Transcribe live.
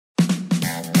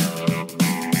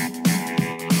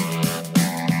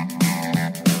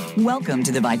Welcome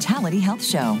to the Vitality Health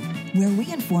Show, where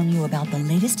we inform you about the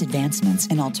latest advancements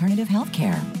in alternative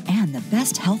healthcare and the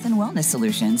best health and wellness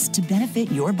solutions to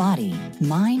benefit your body,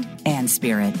 mind, and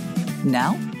spirit.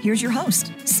 Now, here's your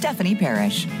host, Stephanie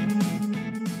Parrish.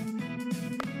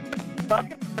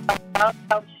 Welcome to the Vitality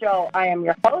Health Show. I am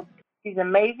your host. She's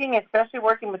amazing, especially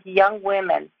working with young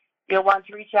women. You'll want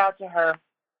to reach out to her.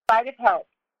 Site of Health.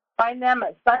 Find them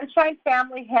at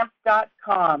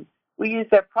sunshinefamilyhemp.com. We use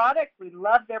their products. We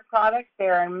love their products.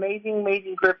 They're an amazing,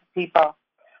 amazing group of people.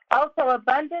 Also,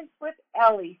 Abundance with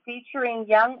Ellie, featuring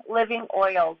Young Living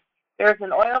Oils. There's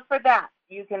an oil for that.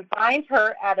 You can find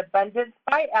her at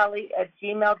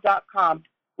abundancebyellie@gmail.com.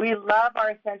 We love our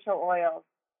essential oils.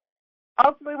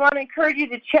 Also, we want to encourage you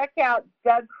to check out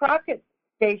Doug Crockett's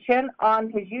station on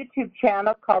his YouTube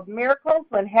channel called Miracles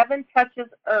When Heaven Touches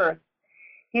Earth.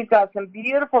 He's got some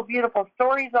beautiful, beautiful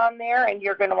stories on there, and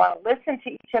you're going to want to listen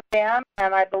to each of them.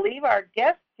 And I believe our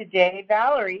guest today,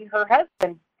 Valerie, her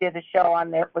husband, did a show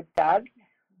on there with Doug.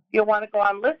 You'll want to go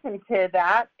on and listen to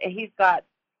that. He's got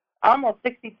almost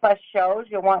 60-plus shows.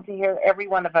 You'll want to hear every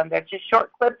one of them. They're just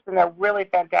short clips, and they're really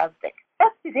fantastic.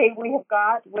 Yes, today we have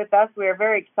got with us, we are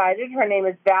very excited. Her name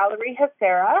is Valerie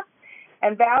Hasera.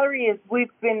 And Valerie,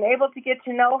 we've been able to get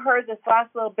to know her this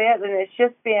last little bit, and it's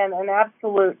just been an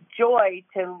absolute joy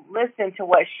to listen to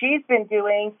what she's been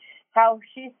doing, how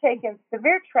she's taken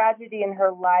severe tragedy in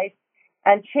her life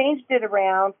and changed it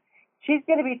around. She's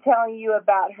going to be telling you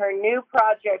about her new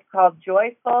project called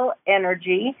Joyful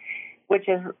Energy, which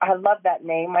is, I love that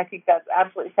name. I think that's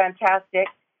absolutely fantastic.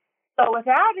 So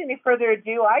without any further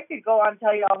ado, I could go on and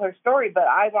tell you all her story, but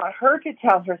I want her to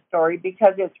tell her story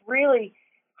because it's really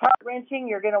heart-wrenching.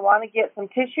 You're going to want to get some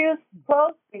tissues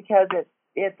close because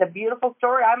it's a beautiful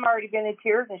story. I'm already been in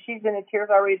tears, and she's been in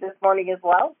tears already this morning as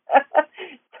well.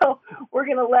 So we're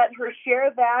going to let her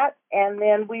share that, and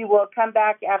then we will come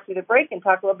back after the break and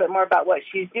talk a little bit more about what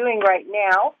she's doing right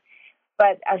now.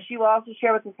 But she will also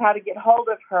share with us how to get hold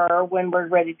of her when we're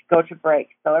ready to go to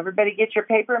break. So everybody get your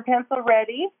paper and pencil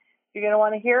ready. You're going to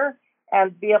want to hear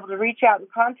and be able to reach out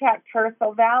and contact her.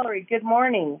 So Valerie, good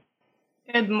morning.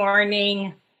 Good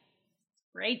morning.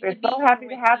 Great. We're so happy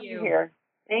to have you here.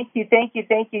 Thank you, thank you,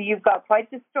 thank you. You've got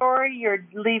quite the story. You're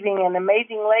leaving an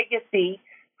amazing legacy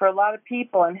for a lot of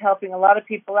people and helping a lot of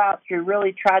people out through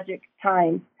really tragic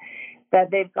times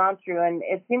that they've gone through. And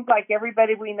it seems like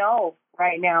everybody we know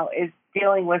right now is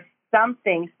dealing with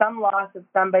something, some loss of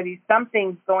somebody,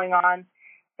 something's going on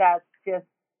that's just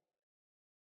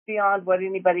beyond what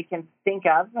anybody can think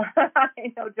of.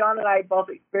 I know John and I both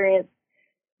experienced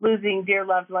losing dear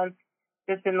loved ones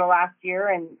just in the last year,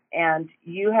 and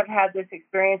you have had this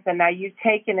experience, and now you've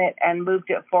taken it and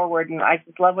moved it forward, and I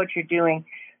just love what you're doing.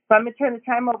 So I'm going to turn the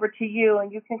time over to you,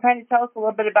 and you can kind of tell us a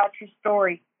little bit about your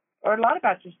story, or a lot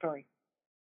about your story.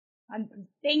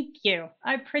 Thank you.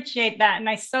 I appreciate that, and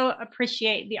I so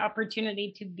appreciate the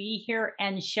opportunity to be here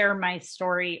and share my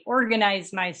story,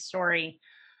 organize my story.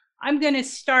 I'm going to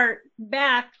start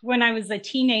back when I was a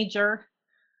teenager,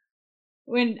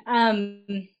 when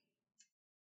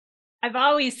I've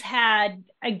always had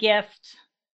a gift,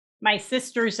 my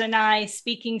sisters and I,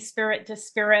 speaking spirit to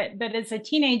spirit. But as a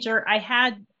teenager, I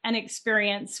had an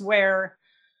experience where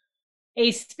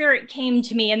a spirit came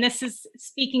to me, and this is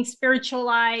speaking spiritual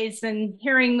eyes and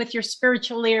hearing with your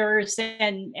spiritual ears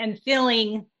and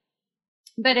feeling.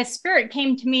 But a spirit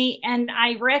came to me, and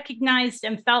I recognized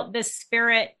and felt this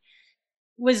spirit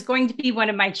was going to be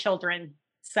one of my children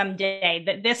someday,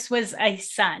 that this was a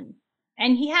son.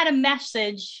 And he had a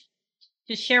message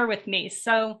to share with me.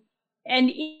 So,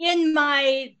 and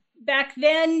back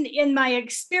then in my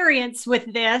experience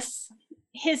with this,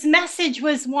 his message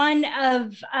was one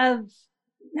of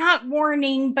not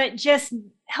warning, but just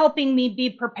helping me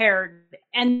be prepared,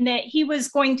 and that he was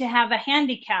going to have a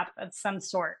handicap of some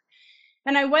sort.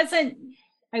 And I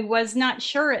was not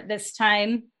sure at this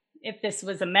time if this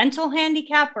was a mental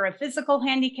handicap or a physical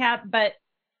handicap, but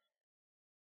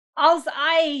all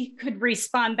I could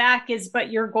respond back is, but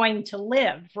you're going to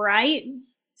live, right?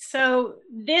 So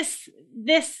this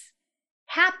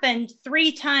happened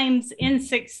 3 times in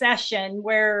succession,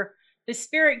 where the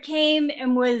spirit came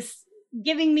and was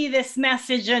giving me this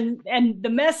message, and the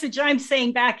message I'm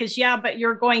saying back is, yeah, but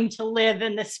you're going to live.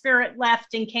 And the spirit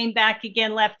left and came back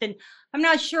again, left. And I'm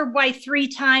not sure why 3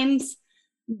 times,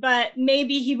 but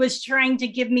maybe he was trying to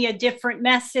give me a different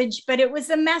message, but it was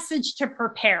a message to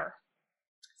prepare.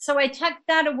 So I tucked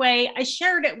that away. I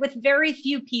shared it with very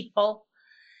few people,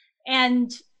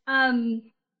 and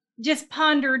just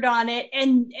pondered on it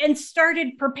and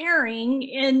started preparing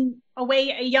in a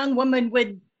way a young woman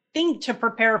would think to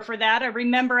prepare for that. I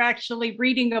remember actually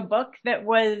reading a book that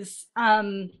was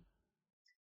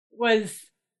was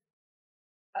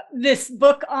this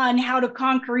book on how to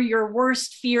conquer your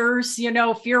worst fears,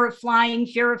 fear of flying,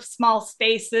 fear of small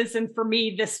spaces. And for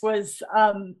me, this was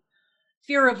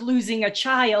fear of losing a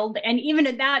child. And even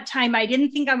at that time, I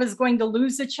didn't think I was going to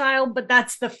lose a child, but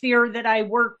that's the fear that I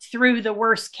worked through, the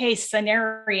worst case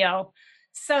scenario.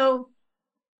 So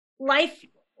life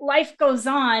goes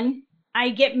on.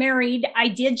 I get married. I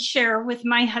did share with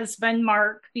my husband,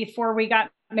 Mark, before we got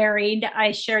married.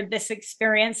 I shared this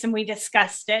experience and we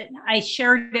discussed it. I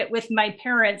shared it with my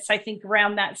parents, I think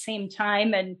around that same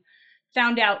time, and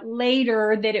found out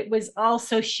later that it was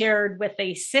also shared with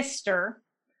a sister.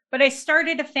 But I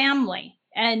started a family,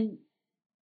 and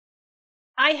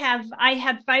I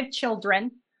had 5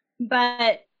 children,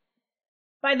 but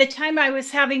by the time I was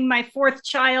having my 4th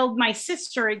child, my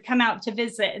sister had come out to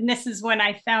visit. And this is when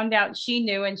I found out she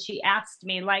knew. And she asked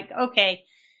me, like, okay,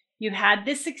 you had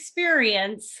this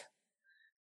experience.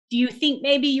 Do you think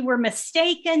maybe you were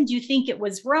mistaken? Do you think it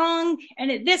was wrong? And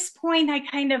at this point,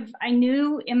 I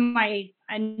knew in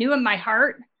my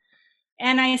heart.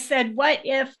 And I said, what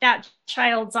if that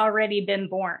child's already been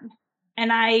born?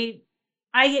 And I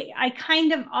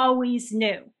kind of always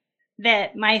knew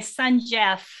that my son,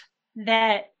 Jeff,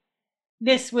 that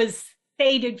this was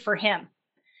fated for him.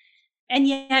 And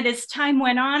yet as time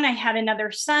went on, I had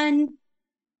another son,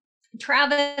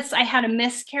 Travis. I had a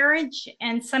miscarriage,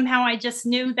 and somehow I just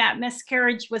knew that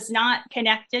miscarriage was not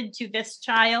connected to this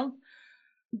child.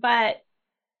 But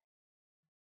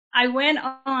I went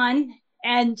on,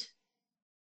 and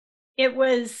it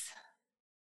was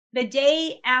the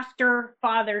day after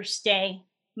Father's Day,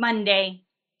 Monday.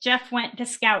 Jeff went to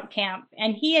scout camp,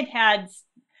 and he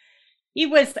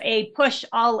was a push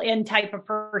all in type of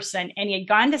person. And he had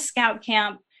gone to scout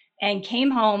camp and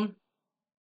came home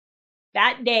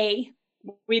that day.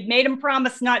 We'd made him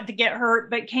promise not to get hurt,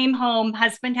 but came home.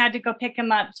 Husband had to go pick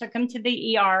him up, took him to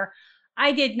the ER.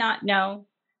 I did not know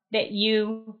that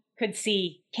you could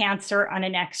see cancer on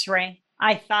an X-ray.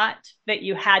 I thought that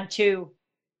you had to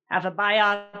have a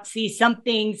biopsy,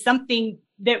 something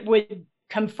that would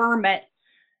confirm it.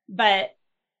 But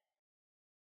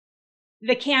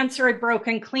the cancer had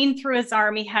broken clean through his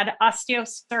arm. He had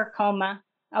osteosarcoma,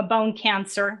 a bone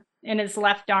cancer in his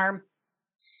left arm.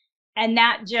 And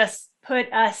that just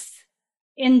put us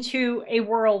into a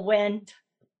whirlwind,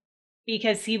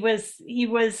 because he was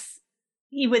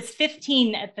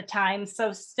 15 at the time,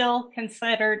 so still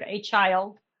considered a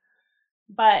child.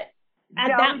 But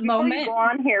at that moment, before you go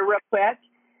on here real quick,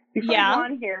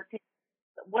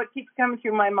 what keeps coming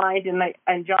through my mind,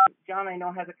 and John I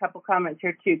know has a couple comments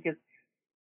here too, because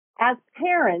as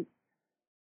parents,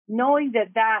 knowing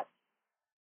that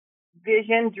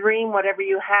vision, dream, whatever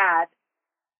you had,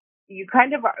 you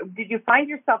did you find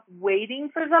yourself waiting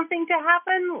for something to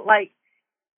happen? Like,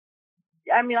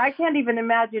 I mean, I can't even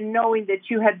imagine knowing that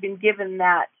you had been given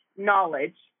that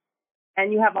knowledge,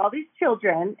 and you have all these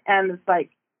children, and it's like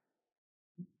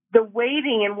the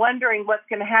waiting and wondering what's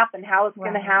going to happen, how it's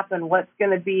going to happen, what's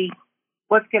going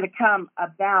to come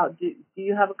about. Do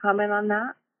you have a comment on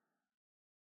that?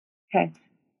 Okay.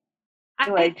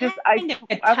 Anyway,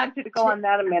 I want you to go on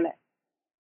that a minute.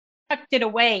 Tucked it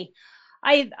away.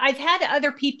 I've had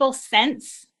other people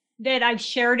since that I've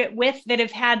shared it with that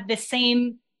have had the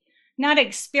same, not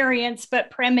experience,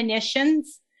 but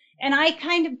premonitions. And I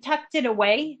kind of tucked it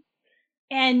away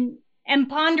and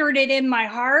pondered it in my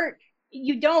heart.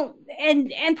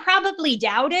 And probably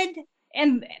doubted,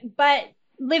 but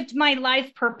lived my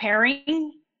life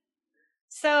preparing.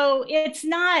 So it's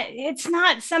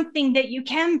not something that you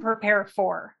can prepare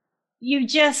for.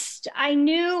 I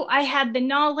knew I had the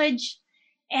knowledge.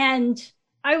 And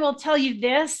I will tell you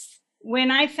this,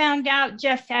 when I found out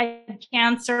Jeff had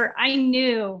cancer, I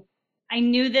knew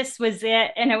this was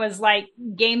it. And it was like,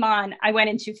 game on. I went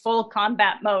into full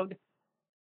combat mode,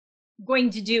 going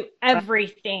to do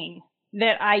everything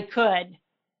that I could.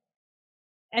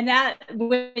 And that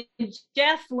with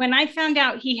Jeff, when I found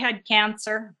out he had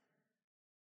cancer,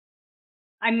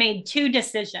 I made 2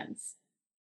 decisions.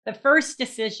 The first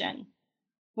decision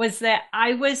was that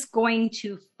I was going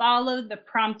to follow the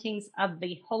promptings of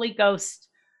the Holy Ghost,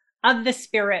 of the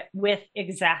Spirit, with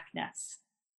exactness.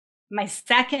 My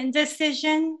second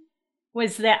decision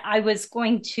was that I was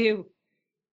going to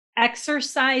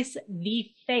exercise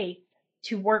the faith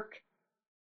to work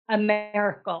a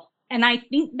miracle. And I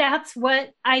think that's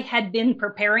what I had been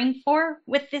preparing for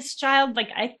with this child. Like,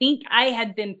 I think I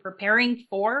had been preparing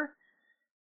for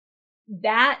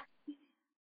that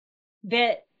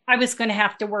I was going to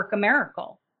have to work a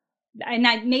miracle. And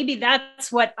maybe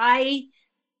that's what I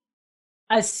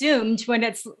assumed when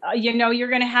it's, you're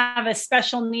going to have a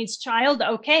special needs child.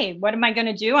 Okay, what am I going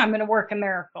to do? I'm going to work a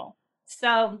miracle.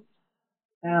 So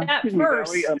that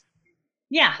first, Valerie,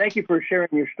 yeah. Thank you for sharing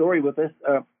your story with us.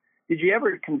 Did you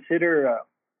ever consider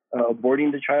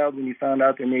aborting the child when you found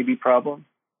out there may be problems?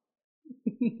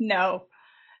 No.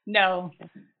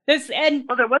 This, and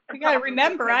you got to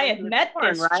remember, I had met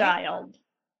this child.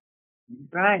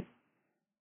 Right.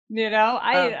 I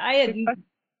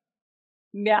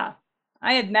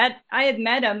had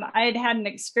met him. I had had an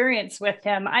experience with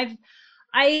him. I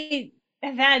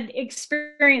have had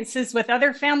experiences with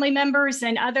other family members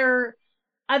and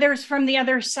others from the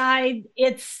other side.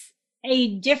 It's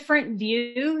a different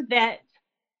view that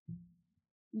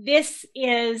this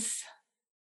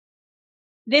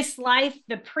life,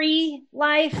 the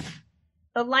pre-life,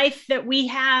 the life that we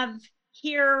have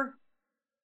here,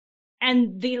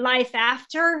 and the life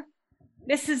after,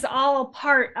 this is all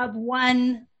part of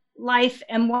one life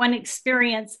and one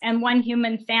experience and one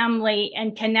human family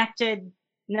and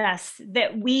connectedness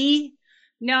that we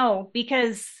know,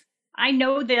 because I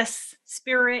know this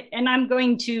spirit and I'm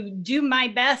going to do my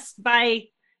best by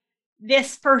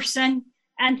this person.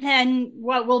 And then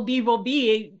what will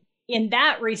be in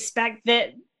that respect,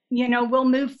 that, we'll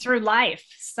move through life.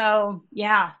 So,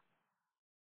 yeah.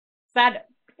 Does that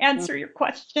answer your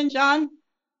question, John?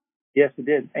 Yes, it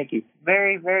did. Thank you.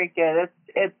 Very, very good.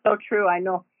 It's so true. I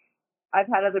know I've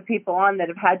had other people on that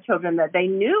have had children that they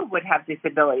knew would have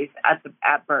disabilities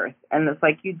at birth, and it's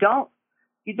like, you don't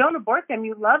abort them.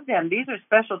 You love them. These are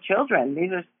special children.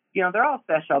 These are, they're all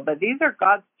special, but these are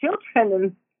God's children,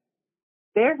 and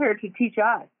they're here to teach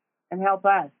us and help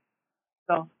us.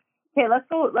 So, okay, let's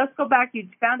go back. You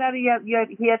found out he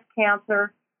has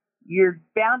cancer. You're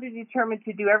bound and determined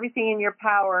to do everything in your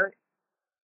power,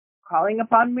 calling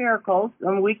upon miracles.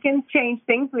 And we can change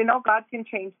things. We know God can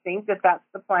change things if that's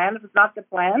the plan. If it's not the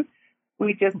plan,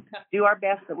 we just do our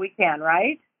best that we can,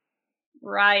 right?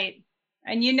 Right.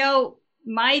 And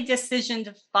my decision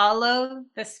to follow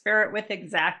the spirit with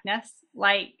exactness,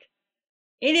 like,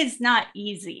 it is not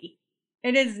easy.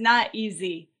 It is not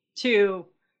easy to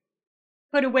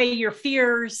put away your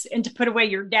fears and to put away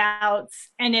your doubts.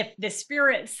 And if the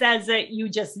spirit says it, you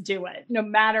just do it, no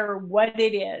matter what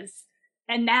it is.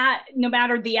 And that, no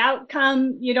matter the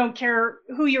outcome, you don't care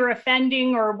who you're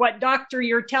offending or what doctor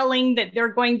you're telling that they're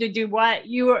going to do what.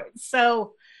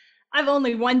 So I've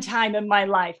only one time in my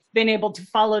life been able to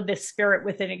follow this spirit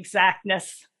with an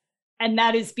exactness. And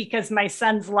that is because my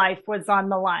son's life was on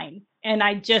the line. And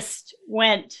I just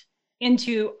went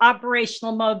into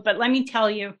operational mode. But let me tell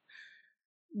you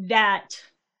that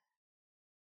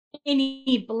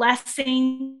any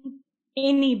blessing,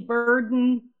 any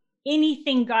burden,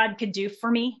 anything God could do for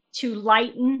me to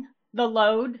lighten the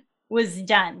load was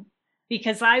done,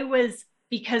 because I was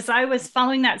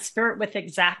following that spirit with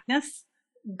exactness.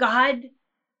 God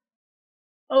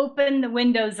opened the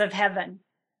windows of heaven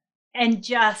and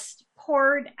just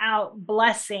poured out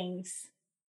blessings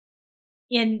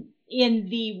in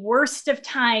the worst of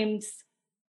times.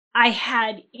 I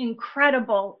had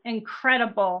incredible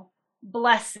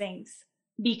blessings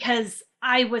because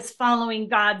I was following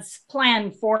God's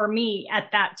plan for me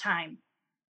at that time.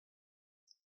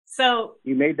 So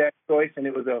you made that choice, and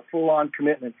it was a full-on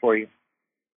commitment for you.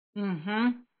 Mm-hmm.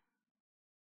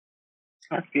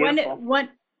 That's beautiful.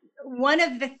 One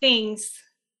of the things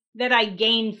that I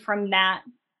gained from that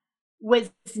was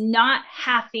not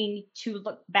having to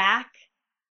look back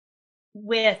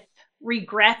with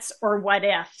regrets or what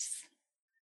ifs.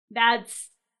 That's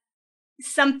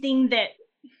something that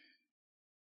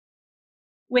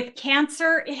with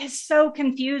cancer, it is so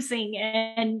confusing.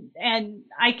 And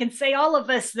I can say all of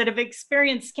us that have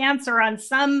experienced cancer on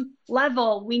some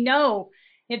level, we know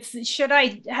it's, should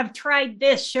I have tried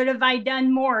this? Should have I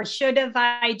done more? Should have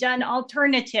I done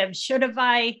alternatives? Could have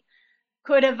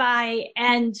I?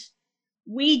 And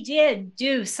we did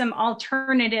do some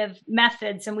alternative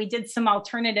methods, and we did some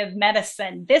alternative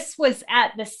medicine. This was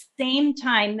at the same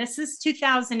time. This is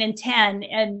 2010,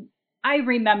 and I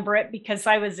remember it because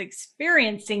I was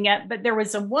experiencing it, but there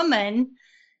was a woman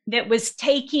that was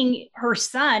taking her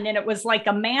son, and it was like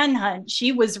a manhunt.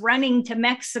 She was running to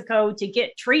Mexico to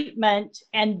get treatment,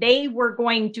 and they were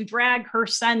going to drag her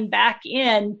son back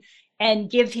in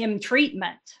and give him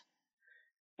treatment.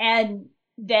 And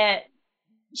that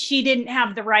she didn't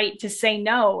have the right to say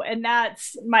no. And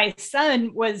that's, my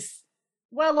son was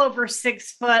well over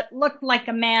 6 foot, looked like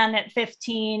a man at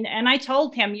 15. And I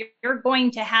told him, you're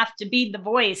going to have to be the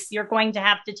voice. You're going to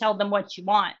have to tell them what you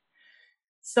want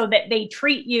so that they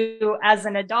treat you as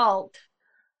an adult.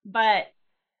 But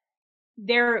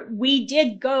we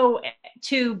did go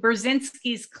to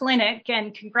Brzezinski's clinic,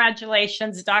 and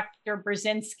congratulations, Dr.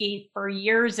 Brzezinski, for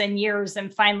years and years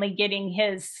and finally getting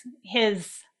his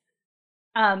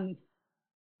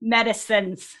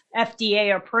medicines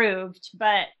FDA approved.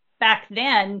 But back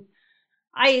then,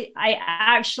 I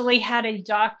actually had a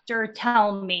doctor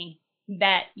tell me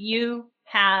that you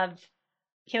have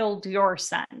killed your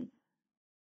son.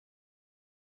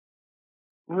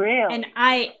 Really? And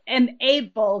I am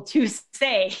able to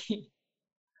say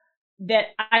that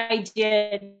I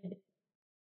did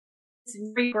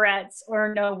regrets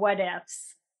or no what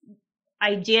ifs.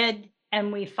 I did,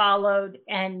 and we followed,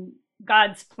 and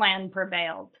God's plan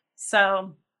prevailed.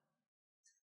 So,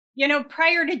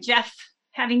 prior to Jeff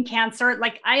having cancer,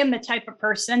 like, I am the type of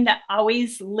person that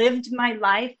always lived my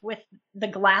life with the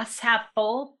glass half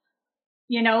full.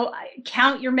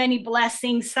 Count your many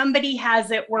blessings. Somebody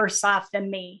has it worse off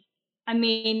than me. I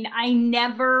mean, I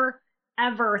never,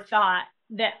 ever thought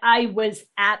that I was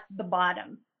at the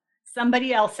bottom.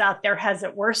 Somebody else out there has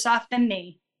it worse off than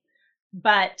me.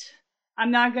 But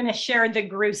I'm not going to share the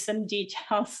gruesome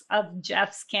details of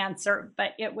Jeff's cancer,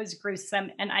 but it was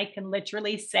gruesome. And I can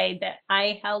literally say that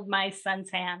I held my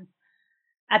son's hand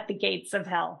at the gates of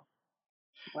hell.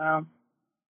 Wow.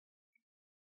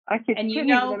 I couldn't even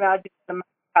imagine somebody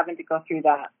having to go through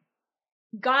that.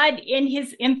 God, in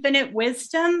his infinite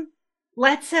wisdom,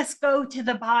 lets us go to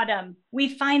the bottom. We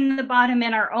find the bottom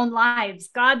in our own lives.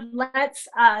 God lets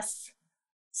us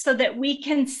so that we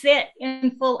can sit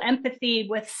in full empathy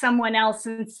with someone else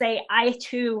and say, I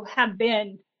too have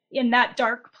been in that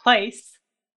dark place.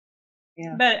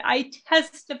 Yeah. But I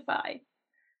testify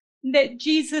that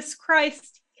Jesus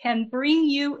Christ can bring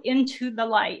you into the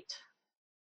light.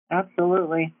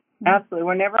 Absolutely. Absolutely.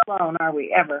 We're never alone, are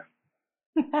we? Ever.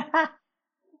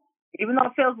 Even though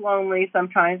it feels lonely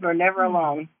sometimes, we're never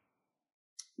alone.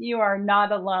 You are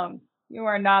not alone. You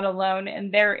are not alone.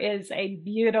 And there is a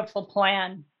beautiful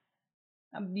plan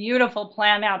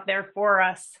out there for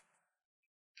us.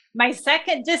 My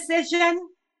second decision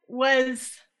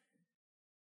was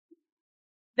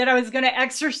that I was going to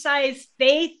exercise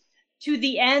faith to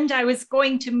the end. I was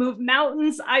going to move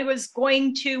mountains. I was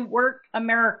going to work a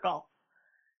miracle.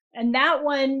 And that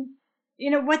one,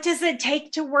 what does it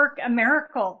take to work a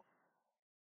miracle?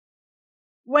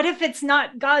 What if it's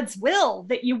not God's will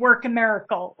that you work a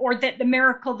miracle, or that the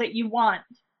miracle that you want?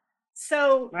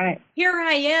 So Here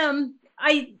I am.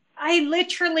 I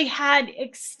literally had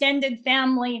extended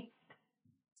family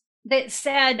that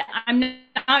said, I'm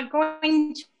not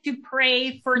going to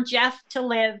pray for Jeff to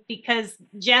live because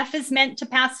Jeff is meant to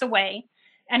pass away.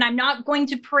 And I'm not going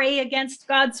to pray against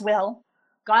God's will.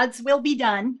 God's will be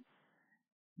done.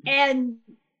 And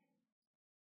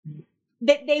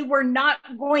that they were not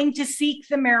going to seek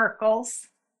the miracles.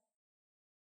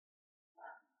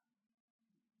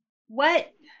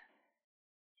 What?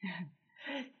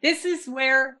 This is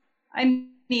where,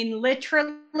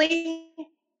 literally,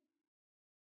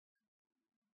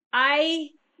 I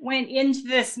went into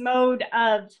this mode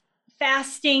of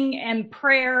fasting and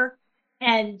prayer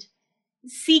and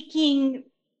seeking.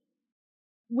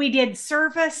 We did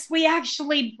service. We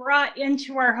actually brought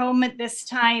into our home at this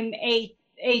time a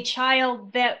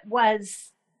child that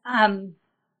was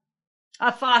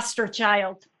a foster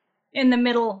child in the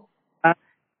middle.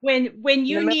 When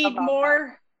you need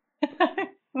more,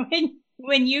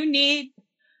 when you need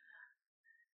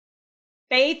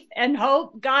faith and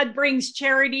hope, God brings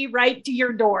charity right to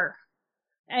your door.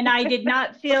 And I did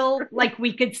not feel like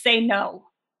we could say no.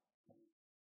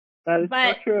 That is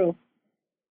so true.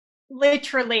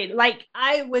 Literally, like,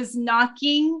 I was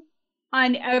knocking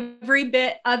on every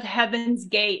bit of heaven's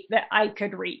gate that I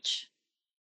could reach.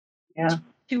 Yeah.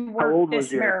 To work How old this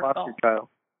was your miracle. foster child?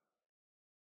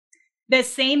 The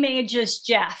same age as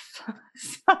Jeff.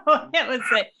 So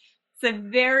it's a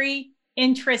very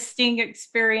interesting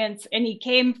experience. And he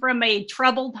came from a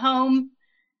troubled home,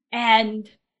 and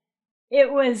it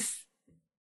was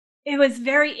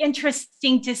very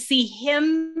interesting to see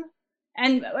him.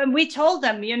 And we told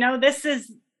him,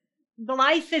 the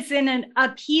life is in an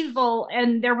upheaval.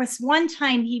 And there was one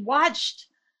time he watched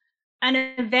an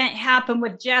event happen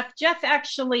with Jeff. Jeff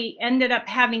actually ended up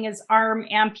having his arm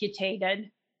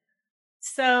amputated.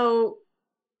 So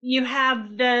you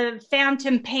have the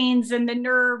phantom pains and the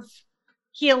nerve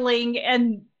healing,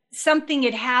 and something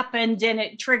had happened and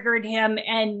it triggered him.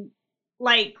 And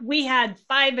like, we had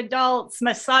 5 adults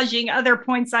massaging other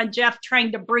points on Jeff,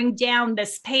 trying to bring down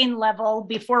this pain level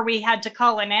before we had to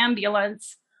call an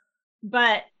ambulance.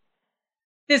 But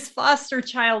this foster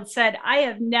child said, I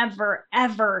have never,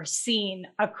 ever seen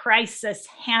a crisis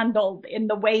handled in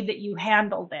the way that you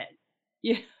handled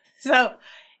it. So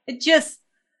it just,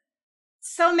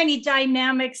 so many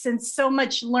dynamics and so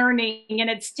much learning. And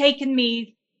it's taken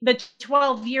me the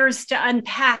 12 years to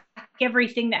unpack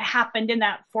everything that happened in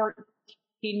that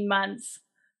 14 months.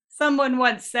 Someone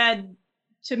once said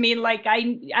to me, like,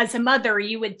 as a mother,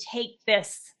 you would take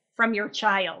this from your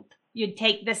child. You'd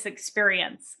take this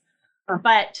experience.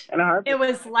 But it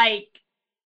was like,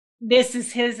 this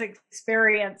is his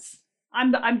experience.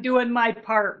 I'm doing my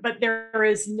part, but there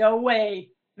is no way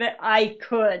that I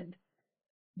could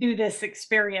do this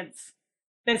experience.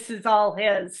 This is all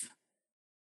his.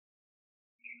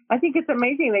 I think it's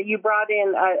amazing that you brought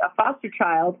in a foster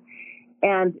child,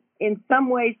 and in some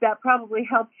ways that probably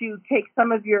helped you take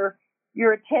some of your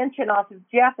attention off of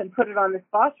Jeff and put it on this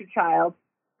foster child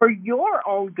for your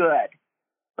own good,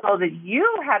 so that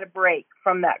you had a break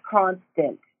from that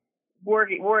constant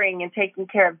worrying and taking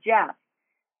care of Jeff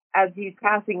as he's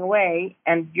passing away,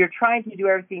 and you're trying to do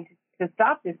everything to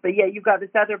stop this, but yet you've got this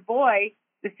other boy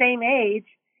the same age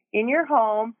in your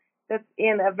home that's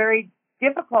in a very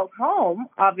difficult home,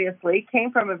 obviously,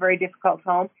 came from a very difficult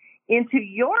home, into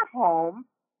your home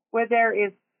where there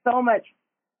is so much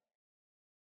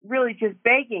really just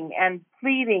begging and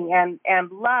pleading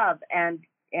and love and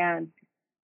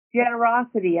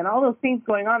generosity and all those things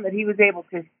going on that he was able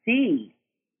to see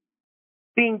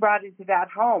being brought into that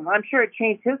home. I'm sure it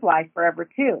changed his life forever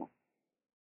too.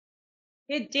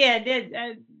 It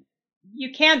did.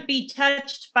 You can't be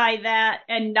touched by that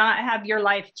and not have your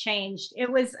life changed.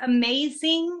 It was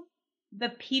amazing, the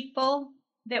people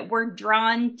that were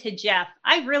drawn to Jeff.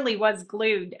 I really was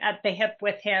glued at the hip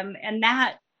with him, and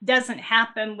that doesn't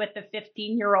happen with a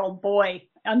 15-year-old boy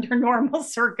under normal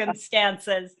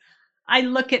circumstances. I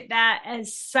look at that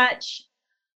as such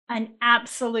an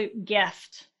absolute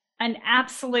gift,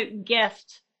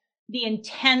 the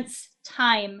intense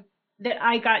time that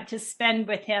I got to spend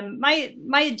with him. My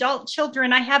adult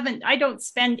children, I don't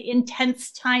spend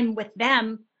intense time with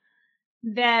them.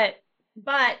 But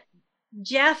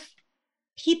Jeff,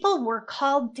 people were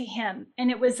called to him,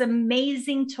 and it was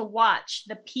amazing to watch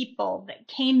the people that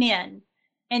came in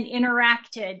and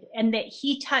interacted, and that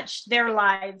he touched their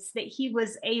lives, that he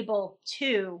was able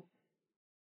to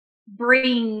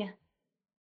bring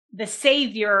the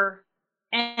Savior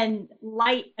and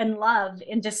light and love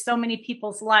into so many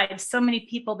people's lives, so many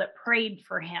people that prayed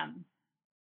for him.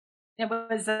 It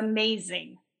was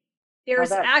amazing. There's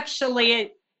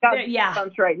actually,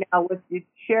 right now with you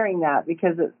sharing that,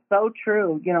 because it's so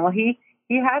true. You know, he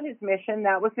had his mission.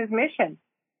 That was his mission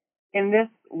in this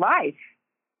life.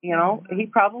 You know, he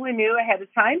probably knew ahead of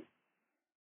time.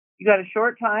 You got a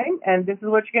short time, and this is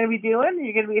what you're going to be doing. And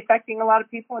you're going to be affecting a lot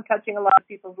of people and touching a lot of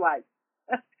people's lives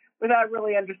without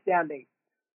really understanding.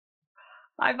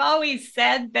 I've always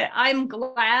said that I'm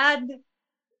glad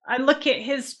I look at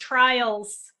his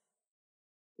trials,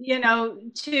 you know,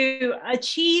 to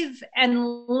achieve and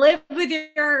live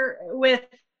with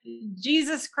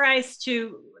Jesus Christ,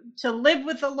 to live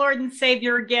with the Lord and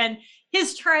Savior again.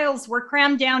 His trials were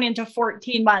crammed down into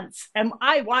 14 months, and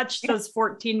I watched those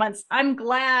 14 months. I'm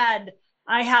glad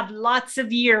I have lots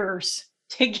of years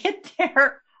to get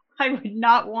there. I would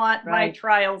not want my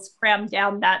trials crammed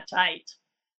down that tight.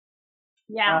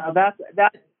 Yeah, that's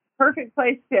perfect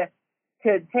place to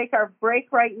take our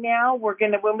break right now.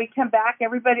 When we come back,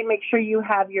 everybody make sure you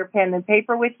have your pen and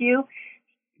paper with you.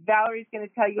 Valerie's going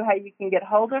to tell you how you can get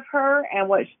hold of her, and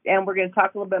we're going to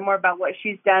talk a little bit more about what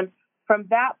she's done from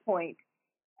that point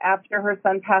after her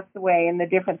son passed away and the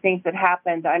different things that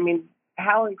happened. I mean,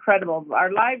 how incredible.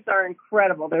 Our lives are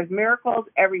incredible. There's miracles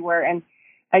everywhere, and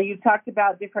you talked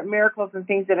about different miracles and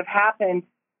things that have happened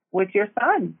with your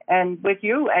son and with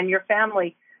you and your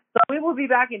family. So we will be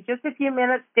back in just a few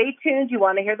minutes. Stay tuned. You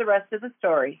want to hear the rest of the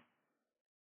story.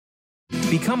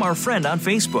 Become our friend on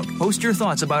Facebook. Post your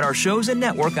thoughts about our shows and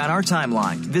network on our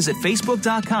timeline. Visit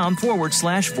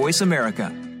Facebook.com/Voice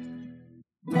America.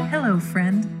 Hello,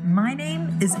 friend. My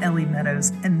name is Ellie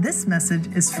Meadows, and this message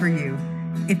is for you.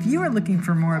 If you are looking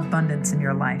for more abundance in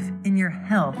your life, in your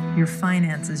health, your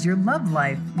finances, your love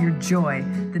life, your joy,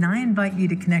 then I invite you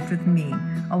to connect with me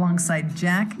alongside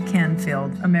Jack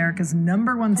Canfield, America's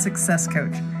 #1 success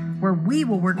coach, where we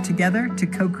will work together to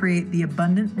co-create the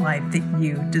abundant life that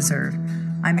you deserve.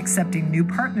 I'm accepting new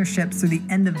partnerships through the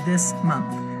end of this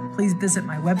month. Please visit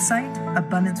my website,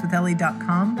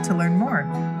 abundancewithellie.com, to learn more.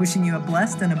 Wishing you a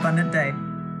blessed and abundant day.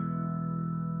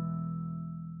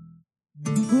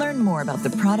 Learn more about the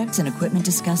products and equipment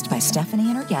discussed by Stephanie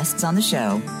and her guests on the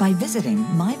show by visiting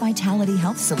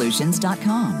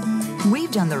myvitalityhealthsolutions.com.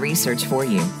 We've done the research for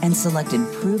you and selected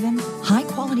proven,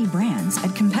 high-quality brands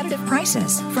at competitive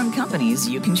prices from companies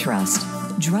you can trust.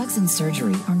 Drugs and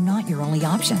surgery are not not your only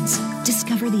options.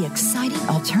 Discover the exciting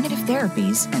alternative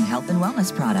therapies and health and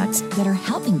wellness products that are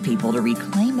helping people to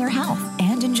reclaim their health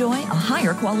and enjoy a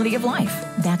higher quality of life.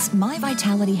 That's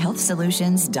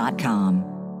myvitalityhealthsolutions.com.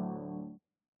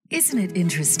 Isn't it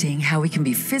interesting how we can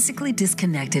be physically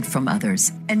disconnected from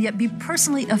others and yet be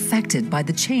personally affected by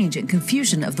the change and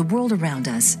confusion of the world around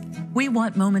us? We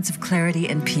want moments of clarity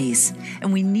and peace,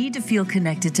 and we need to feel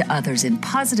connected to others in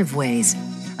positive ways.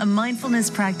 A mindfulness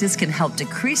practice can help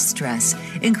decrease stress,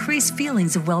 increase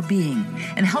feelings of well-being,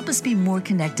 and help us be more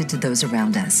connected to those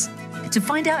around us. To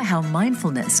find out how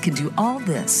mindfulness can do all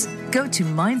this, go to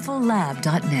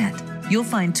mindfullab.net. You'll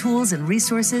find tools and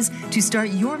resources to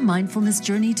start your mindfulness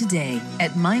journey today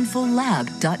at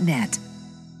mindfullab.net.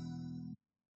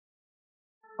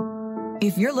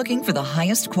 If you're looking for the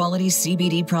highest quality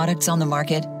CBD products on the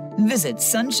market, visit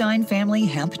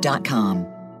sunshinefamilyhemp.com.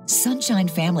 Sunshine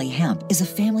Family Hemp is a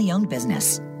family-owned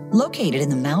business located in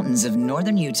the mountains of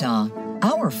northern Utah.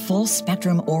 Our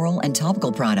full-spectrum oral and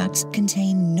topical products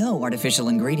contain no artificial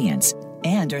ingredients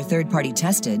and are third-party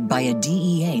tested by a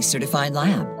DEA-certified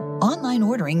lab. Online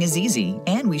ordering is easy,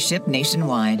 and we ship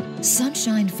nationwide.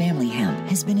 Sunshine Family Hemp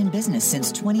has been in business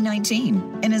since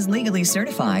 2019 and is legally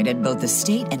certified at both the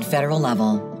state and federal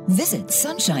level. Visit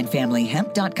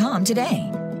sunshinefamilyhemp.com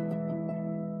today.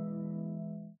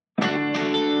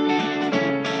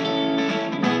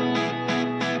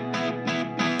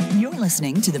 You're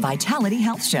listening to the Vitality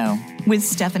Health Show with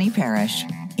Stephanie Parrish.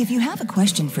 If you have a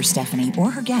question for Stephanie or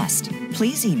her guest,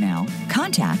 please email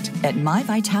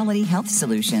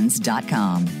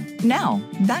contact@myvitalityhealthsolutions.com. Now,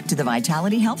 back to the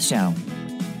Vitality Health Show.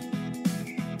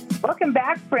 Welcome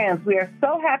back, friends. We are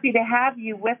so happy to have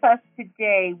you with us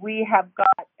today. We have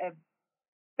got a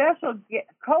special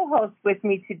co-host with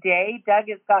me today. Doug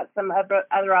has got some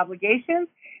other obligations,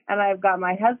 and I've got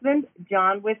my husband,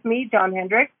 John, with me, John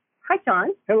Hendricks. Hi,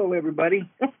 John. Hello, everybody.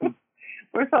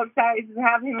 We're so excited to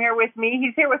have him here with me.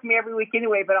 He's here with me every week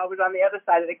anyway, but always on the other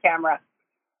side of the camera.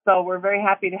 So we're very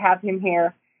happy to have him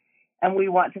here, and we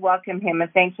want to welcome him and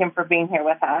thank him for being here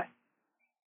with us.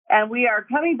 And we are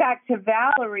coming back to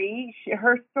Valerie.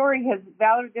 Her story this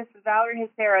is Valerie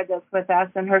Hesera that's with us,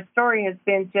 and her story has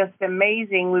been just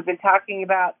amazing. We've been talking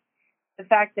about the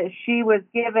fact that she was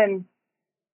given,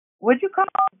 would you call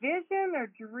it vision or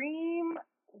dream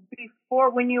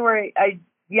before, when you were a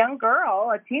young girl,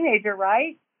 a teenager,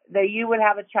 right? That you would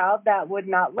have a child that would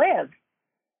not live.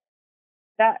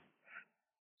 That's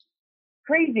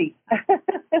crazy.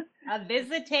 A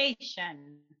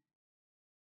visitation.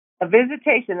 A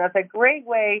visitation. That's a great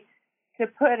way to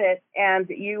put it. And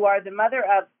you are the mother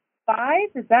of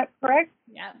 5, is that correct?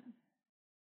 Yeah.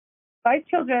 5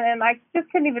 children, and I just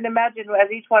couldn't even imagine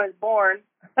as each one is born,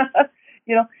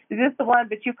 is this the one?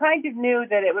 But you kind of knew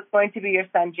that it was going to be your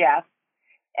son, Jeff.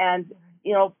 And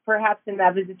perhaps in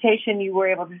that visitation, you were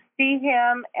able to see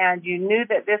him and you knew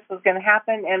that this was going to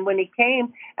happen. And when he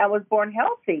came and was born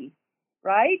healthy,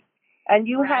 right? And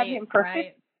you had him for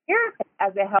 6 years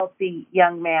as a healthy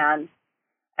young man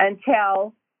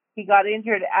until he got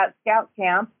injured at scout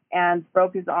camp and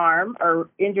broke his arm or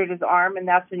injured his arm. And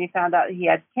that's when you found out he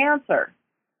had cancer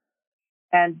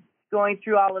and going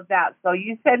through all of that. So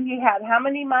you said he had how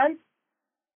many months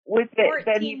with it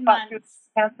that he fought through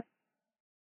cancer?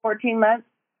 14 months?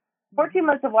 14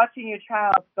 months of watching your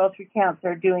child go through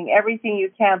cancer, doing everything you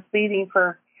can, pleading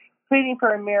for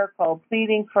a miracle,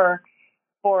 pleading for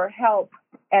help,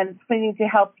 and pleading to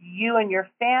help you and your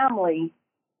family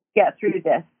get through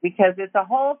this, because it's a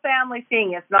whole family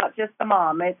thing. It's not just the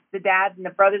mom. It's the dad and the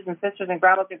brothers and sisters and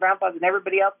grandmas and grandpas and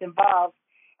everybody else involved.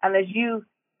 And as you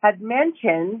had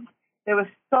mentioned, there were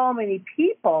so many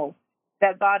people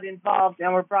that got involved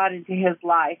and were brought into his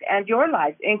life and your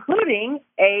life, including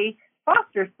a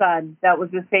foster son that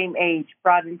was the same age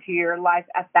brought into your life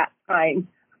at that time.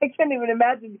 I can't even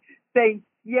imagine saying,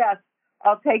 yes,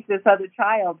 I'll take this other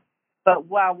child. But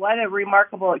wow, what a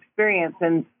remarkable experience.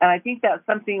 And I think that's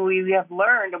something we have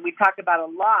learned and we talk about a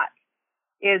lot,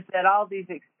 is that all these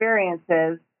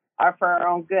experiences are for our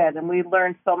own good, and we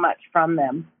learn so much from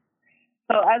them.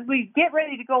 So as we get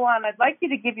ready to go on, I'd like you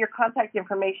to give your contact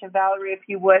information, Valerie, if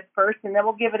you would, first, and then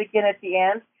we'll give it again at the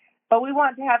end. But we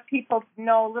want to have people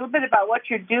know a little bit about what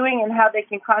you're doing and how they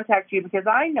can contact you, because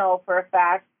I know for a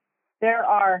fact there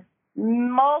are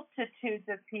multitudes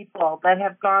of people that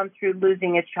have gone through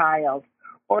losing a child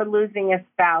or losing a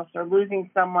spouse or losing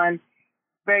someone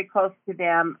very close to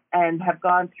them and have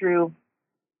gone through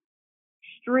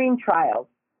extreme trials.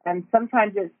 And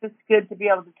sometimes it's just good to be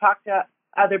able to talk to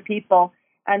other people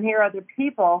and hear other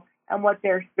people and what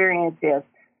their experience is.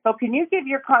 So can you give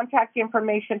your contact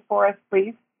information for us,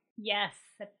 please? Yes,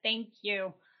 thank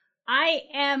you. I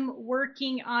am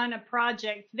working on a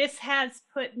project. This has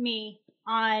put me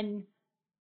on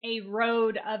a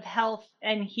road of health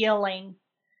and healing.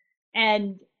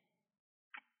 And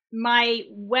my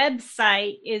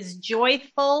website is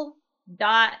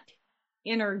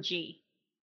joyful.energy.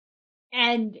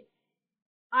 And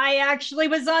I actually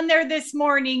was on there this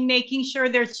morning making sure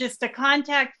there's just a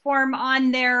contact form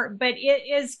on there, but it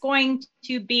is going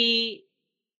to be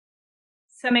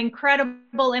some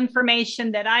incredible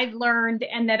information that I've learned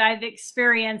and that I've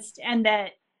experienced and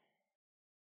that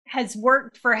has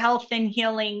worked for health and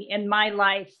healing in my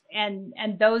life and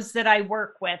those that I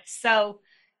work with. So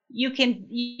you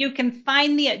can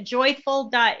find me at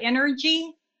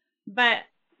joyful.energy, but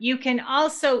you can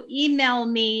also email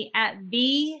me at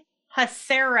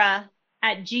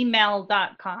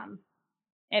vhasera@gmail.com.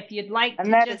 If you'd like and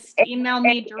to just email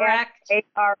me direct.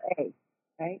 VHASARA,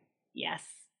 right? Yes.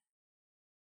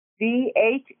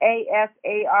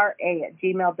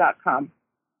 VHASARA@gmail.com.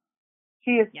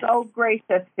 She is so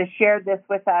gracious to share this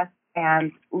with us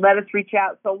and let us reach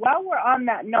out. So while we're on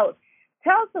that note,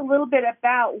 tell us a little bit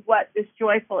about what this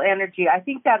joyful energy, I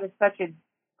think that is such a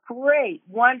great,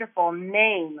 wonderful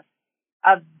name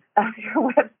of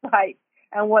your website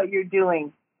and what you're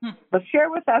doing. But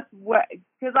share with us what,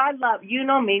 because I love, you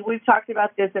know me, we've talked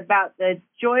about this, about the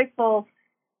joyful,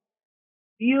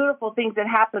 beautiful things that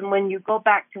happen when you go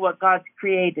back to what God's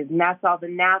created, and that's all the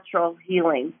natural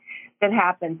healing that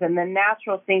happens and the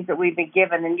natural things that we've been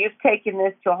given. And you've taken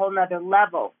this to a whole nother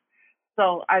level.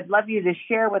 So I'd love you to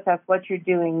share with us what you're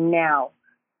doing now.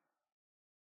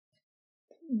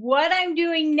 What I'm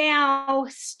doing now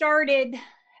started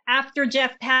after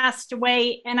Jeff passed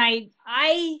away, and I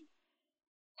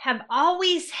have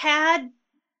always had,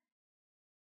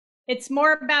 it's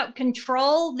more about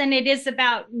control than it is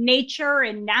about nature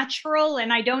and natural.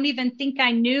 And I don't even think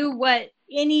I knew what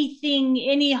any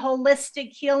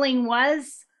holistic healing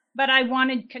was, but I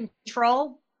wanted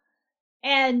control.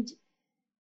 And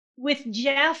with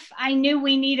Jeff, I knew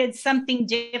we needed something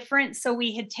different. So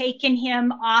we had taken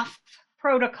him off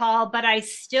protocol, but I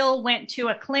still went to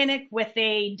a clinic with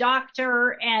a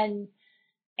doctor and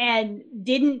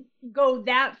didn't go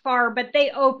that far, but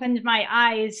they opened my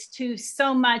eyes to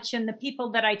so much, and the people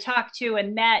that I talked to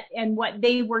and met and what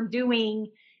they were doing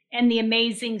and the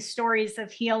amazing stories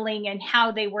of healing and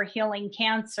how they were healing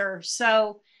cancer.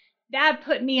 So that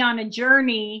put me on a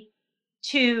journey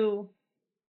to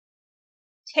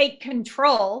take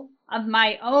control of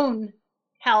my own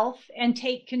health and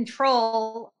take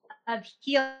control of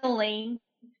healing.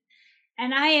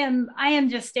 And I am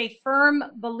just a firm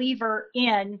believer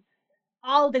in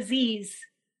all disease.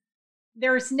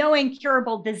 There's no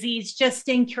incurable disease, just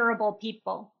incurable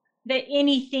people. That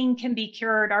anything can be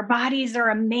cured. Our bodies are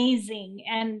amazing,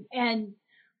 and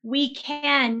we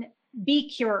can be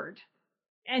cured.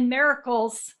 And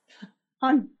miracles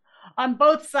on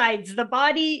both sides. The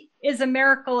body is a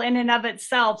miracle in and of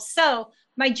itself. So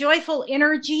my Joyful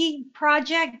Energy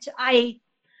project,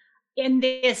 in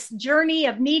this journey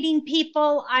of meeting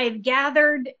people, I've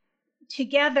gathered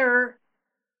together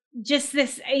just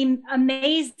this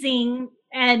amazing,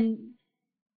 and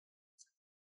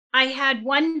I had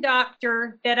one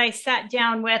doctor that I sat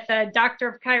down with, a doctor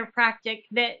of chiropractic,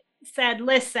 that said,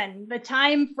 listen, the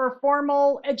time for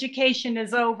formal education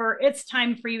is over. It's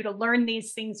time for you to learn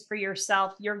these things for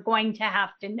yourself. You're going to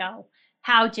have to know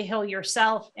how to heal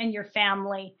yourself and your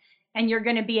family, and you're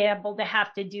going to be able to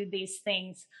have to do these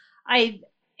things. I've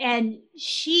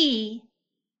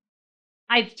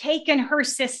taken her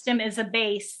system as a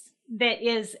base that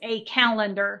is a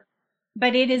calendar,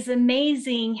 but it is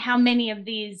amazing how many of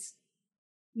these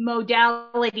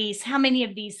modalities, how many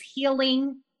of these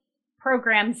healing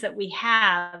programs that we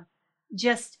have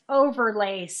just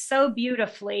overlay so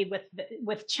beautifully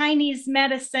with Chinese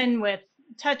medicine, with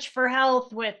Touch for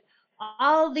Health, with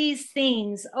all these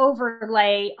things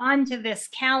overlay onto this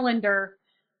calendar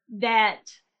that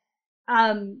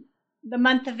the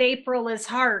month of April is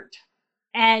heart.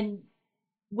 And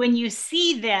when you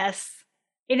see this,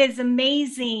 it is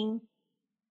amazing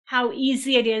how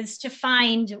easy it is to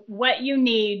find what you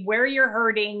need, where you're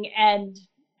hurting, and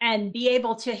be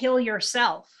able to heal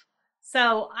yourself.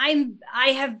 So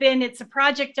it's a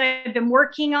project I've been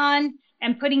working on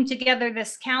and putting together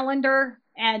this calendar.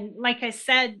 And like I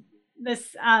said,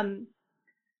 this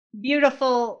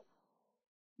beautiful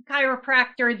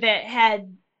chiropractor that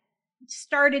had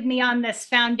started me on this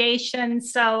foundation.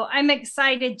 So I'm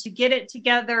excited to get it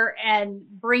together and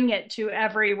bring it to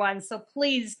everyone. So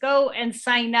please go and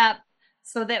sign up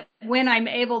so that when I'm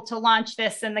able to launch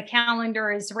this and the calendar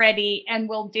is ready, and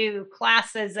we'll do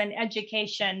classes and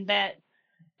education, that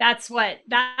that's what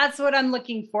I'm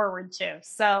looking forward to.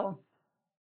 So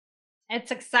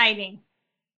it's exciting.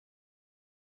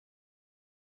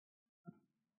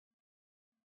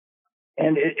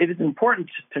 And it is important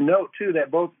to note, too, that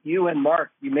both you and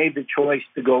Mark, you made the choice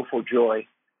to go for joy.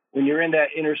 When you're in that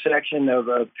intersection of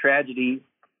tragedy,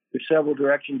 there's several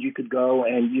directions you could go,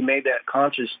 and you made that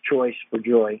conscious choice for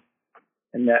joy.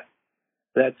 And that's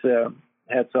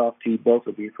hats off to you, both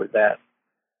of you, for that.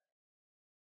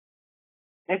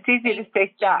 It's easy to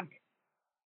stay stuck.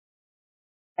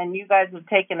 And you guys have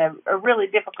taken a really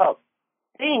difficult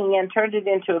thing and turned it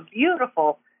into a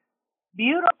beautiful,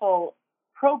 beautiful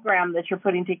program that you're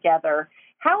putting together.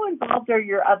 How involved are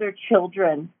your other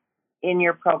children in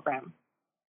your program?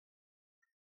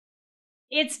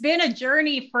 It's been a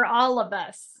journey for all of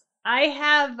us.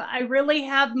 I really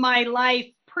have my life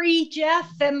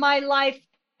pre-Jeff and my life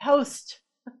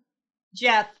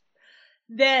post-Jeff.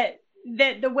 That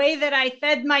the way that I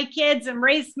fed my kids and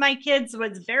raised my kids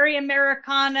was very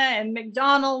Americana and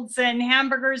McDonald's and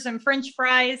hamburgers and French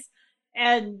fries.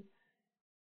 And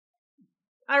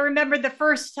I remember the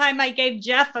first time I gave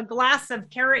Jeff a glass of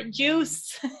carrot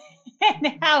juice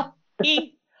and how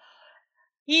he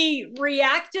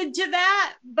reacted to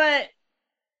that. But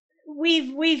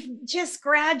we've just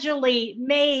gradually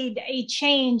made a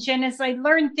change. And as I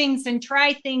learn things and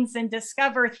try things and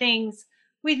discover things,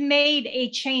 we've made a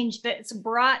change that's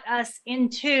brought us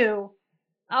into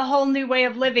a whole new way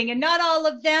of living. And not all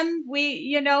of them,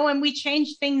 and we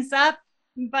change things up.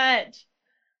 But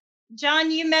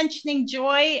John, you mentioning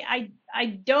joy, I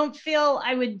don't feel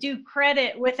I would do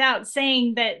credit without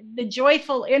saying that the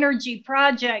Joyful Energy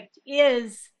Project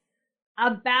is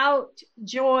about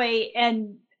joy,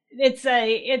 and it's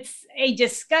a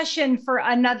discussion for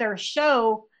another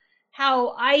show,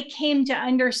 how I came to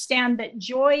understand that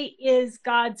joy is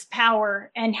God's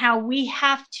power and how we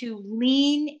have to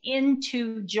lean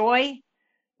into joy.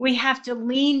 We have to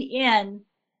lean in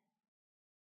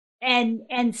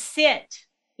and sit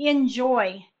in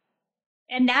joy.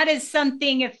 And that is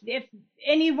something, if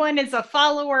anyone is a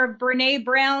follower of Brene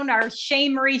Brown, our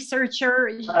shame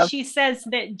researcher, she says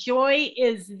that joy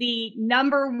is the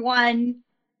number one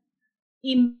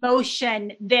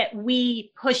emotion that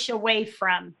we push away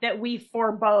from, that we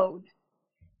forebode.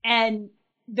 And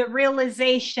the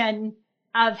realization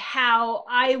of how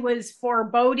I was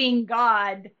foreboding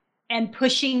God and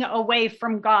pushing away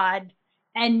from God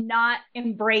and not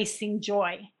embracing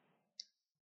joy.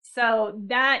 So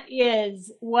that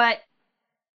is what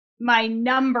my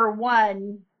number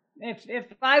one,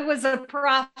 if I was a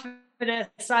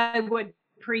prophetess, I would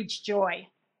preach joy.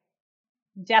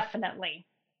 Definitely.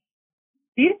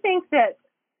 Do you think that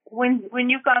when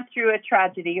you've gone through a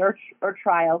tragedy or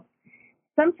trial,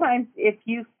 sometimes if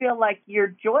you feel like you're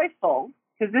joyful,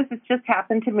 because this has just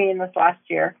happened to me in this last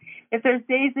year, if there's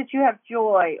days that you have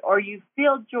joy or you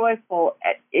feel joyful,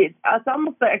 it's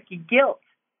almost like a guilt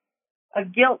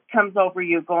comes over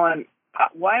you going,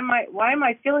 why am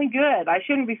I feeling good? I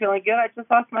shouldn't be feeling good. I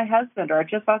just lost my husband, or I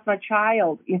just lost my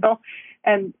child,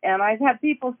 And I've had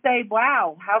people say,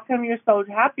 wow, how come you're so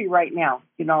happy right now?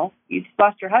 You just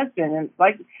lost your husband. And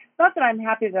it's not that I'm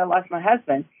happy that I lost my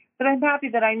husband, but I'm happy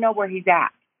that I know where he's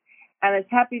at. And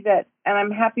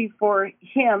I'm happy for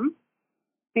him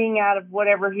being out of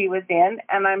whatever he was in.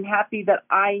 And I'm happy that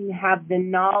I have the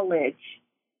knowledge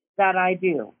that I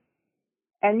do.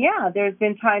 And yeah, there's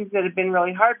been times that have been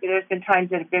really hard, but there's been times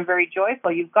that have been very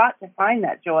joyful. You've got to find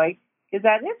that joy, because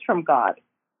that is from God.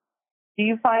 Do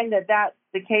you find that that's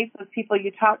the case with people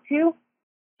you talk to?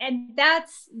 And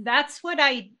that's what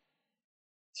I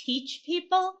teach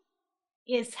people,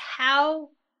 is how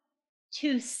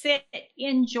to sit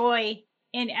in joy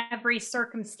in every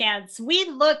circumstance. We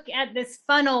look at this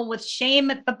funnel with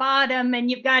shame at the bottom, and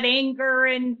you've got anger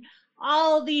and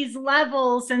all these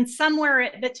levels, and somewhere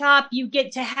at the top you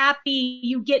get to happy,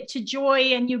 you get to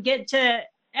joy, and you get to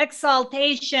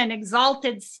exaltation,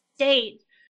 exalted state.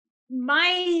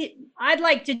 I'd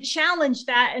like to challenge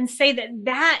that and say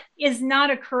that is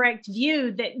not a correct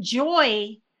view, that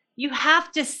joy, you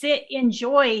have to sit in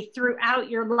joy throughout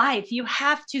your life. You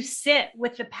have to sit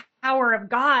with the power of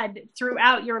God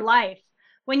throughout your life.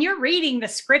 When you're reading the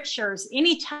scriptures,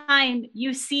 anytime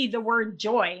you see the word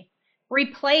joy,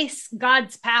 replace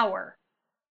God's power,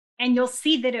 and you'll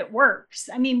see that it works.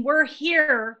 I mean, we're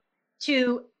here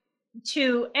to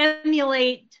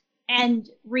emulate and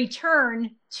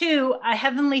return to a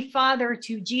Heavenly Father,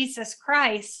 to Jesus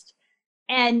Christ.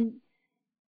 And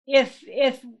if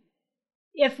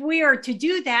we are to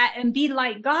do that and be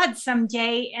like God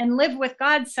someday and live with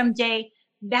God someday,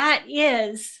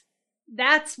 that's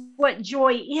what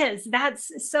joy is.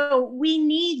 So we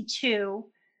need to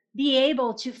be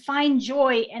able to find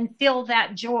joy and feel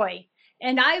that joy.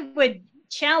 And I would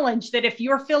challenge that if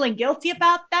you're feeling guilty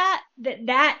about that,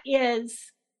 that is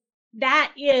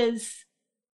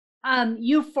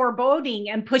you foreboding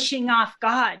and pushing off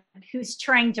God, who's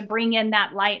trying to bring in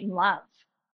that light and love.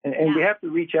 And we have to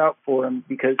reach out for him,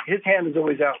 because his hand is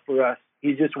always out for us.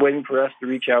 He's just waiting for us to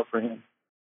reach out for him.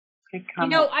 You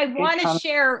know, I want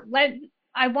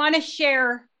to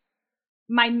share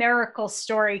my miracle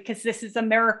story, because this is a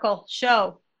miracle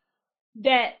show.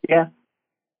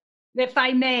 If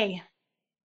I may.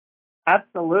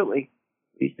 Absolutely.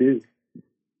 Please do.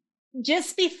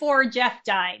 Just before Jeff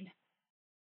died,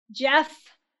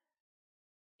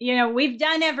 you know, we've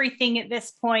done everything at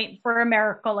this point for a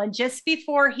miracle. And just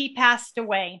before he passed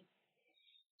away,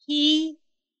 he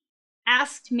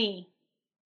asked me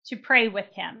to pray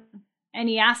with him. And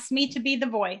he asked me to be the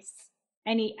voice.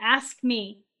 And he asked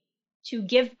me to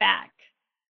give back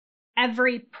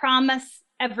every promise,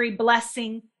 every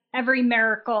blessing, every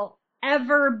miracle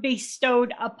ever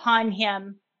bestowed upon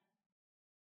him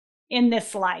in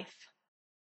this life.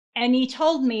 And he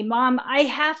told me, Mom, I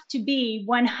have to be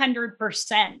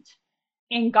 100%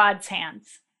 in God's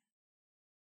hands.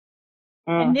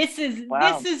 And this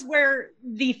is where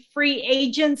the free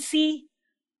agency,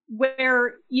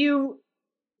 where you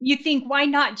think, why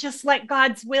not just let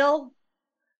God's will?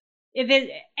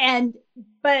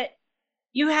 But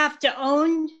you have to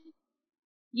own,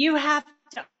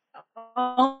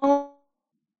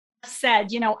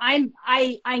 said, you know,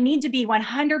 I need to be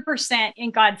 100%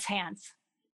 in God's hands.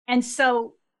 And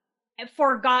so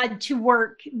for God to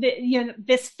work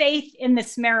this faith in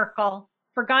this miracle,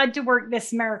 for God to work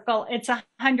this miracle, it's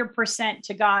 100%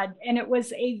 to God. And it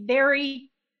was a very,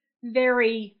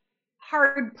 very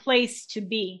hard place to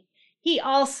be. He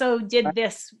also did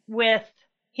this with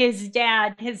his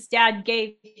dad. His dad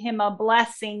gave him a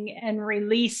blessing and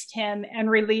released him, and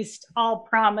released all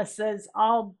promises,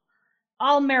 all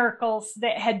miracles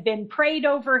that had been prayed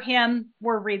over him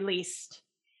were released.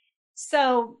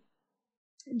 So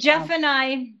Jeff and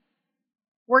I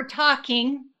were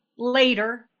talking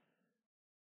later,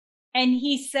 and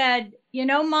he said, you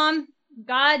know, Mom,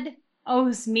 God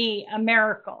owes me a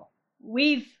miracle.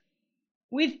 We've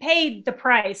paid the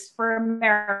price for a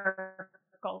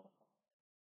miracle.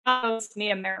 God owes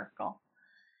me a miracle.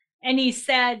 And he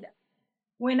said,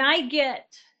 when I get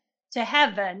to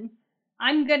heaven,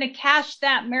 I'm going to cash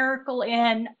that miracle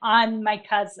in on my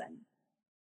cousin.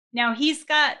 Now he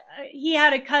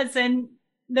had a cousin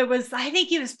that was, I think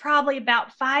he was probably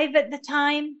about 5 at the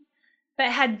time, but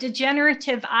had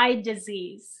degenerative eye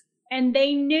disease. And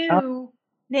they knew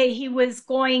that he was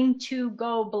going to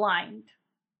go blind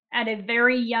at a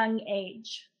very young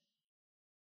age.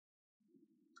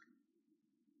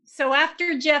 So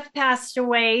after Jeff passed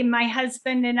away, my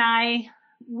husband and I,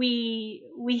 we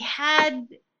had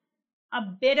a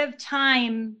bit of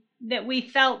time that we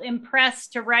felt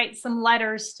impressed to write some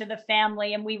letters to the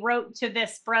family. And we wrote to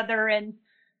this brother and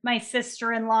my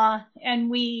sister-in-law, and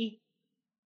we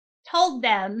told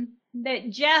them that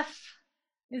Jeff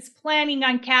is planning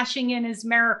on cashing in his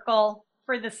miracle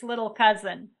for this little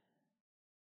cousin.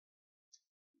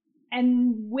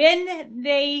 And when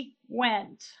they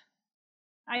went,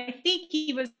 I think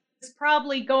he was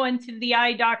probably going to the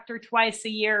eye doctor twice a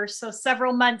year. So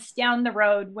several months down the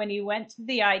road, when he went to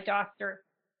the eye doctor,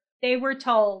 they were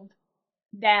told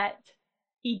that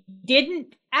he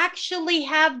didn't actually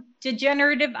have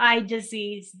degenerative eye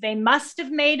disease. They must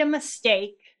have made a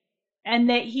mistake, and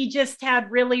that he just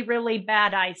had really, really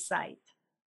bad eyesight.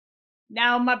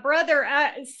 Now, my brother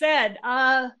said,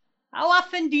 how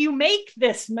often do you make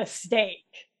this mistake?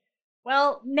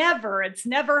 Well, never. It's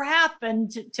never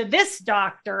happened to this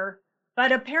doctor,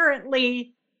 but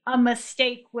apparently a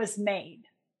mistake was made.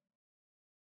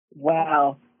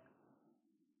 Wow.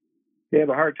 They have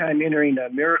a hard time entering a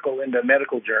miracle into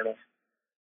medical journals.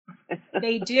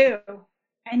 They do.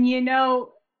 And you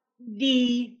know,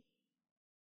 the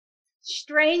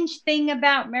strange thing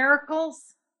about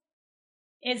miracles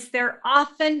is they're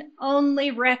often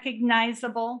only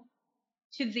recognizable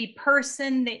to the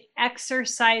person that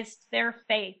exercised their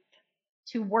faith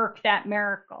to work that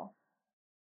miracle.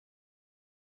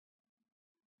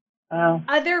 Wow.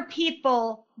 Other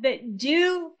people that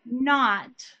do not,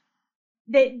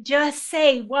 that just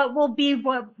say what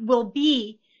will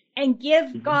be, and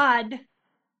give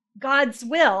God's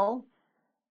will,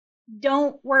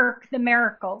 don't work the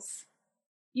miracles.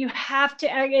 You have to,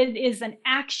 it is an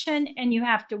action, and you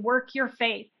have to work your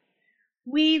faith.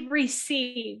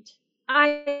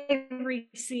 I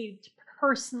received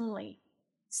personally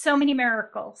so many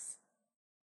miracles.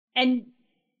 And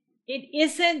it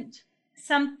isn't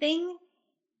something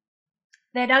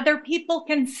that other people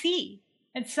can see.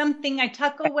 It's something I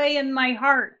tuck away in my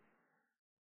heart.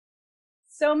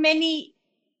 So many,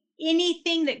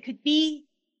 anything that could be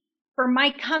for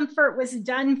my comfort was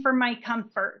done for my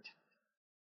comfort.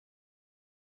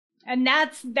 And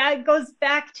that goes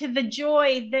back to the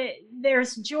joy, that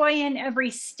there's joy in every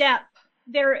step.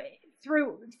 There,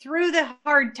 through the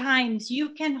hard times, you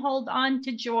can hold on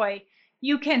to joy.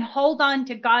 You can hold on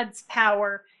to God's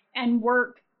power and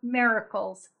work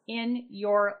miracles in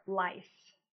your life.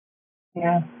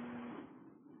 Yeah.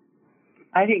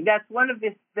 I think that's one of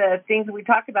the things we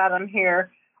talk about on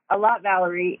here a lot,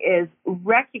 Valerie, is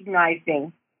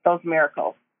recognizing those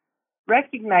miracles.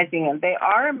 Recognizing them. They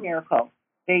are a miracle.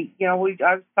 I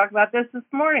was talking about this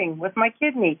morning with my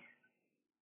kidney.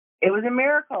 It was a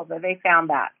miracle that they found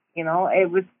that.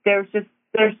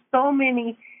 There's so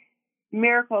many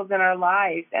miracles in our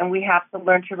lives, and we have to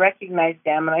learn to recognize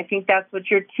them. And I think that's what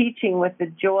you're teaching with the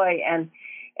joy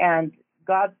and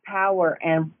God's power.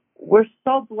 And we're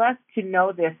so blessed to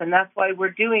know this, and that's why we're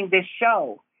doing this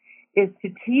show, is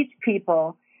to teach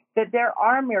people that there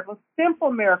are miracles,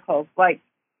 simple miracles like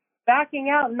backing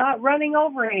out and not running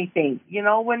over anything.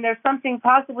 When there's something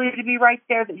possibly to be right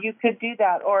there that you could do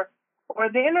that, or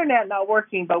the internet not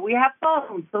working, but we have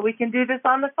phones, so we can do this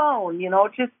on the phone.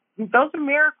 Just those are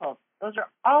miracles. Those are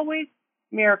always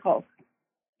miracles.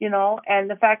 And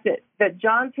the fact that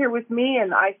John's here with me,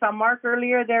 and I saw Mark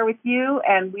earlier there with you,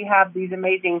 and we have these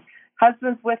amazing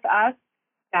husbands with us,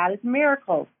 that is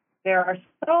miracles. There are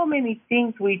so many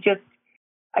things we just,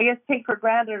 I guess, take for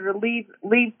granted or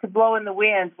leave to blow in the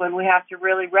wind when we have to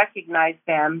really recognize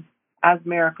them as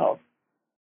miracles.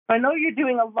 So I know you're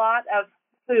doing a lot of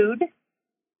food,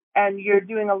 and you're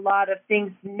doing a lot of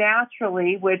things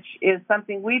naturally, which is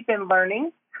something we've been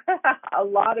learning a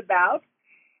lot about.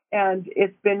 And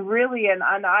it's been really an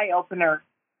eye-opener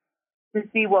to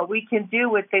see what we can do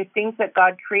with the things that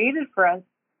God created for us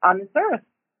on this earth.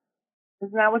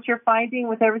 Isn't that what you're finding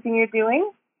with everything you're doing?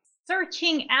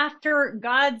 Searching after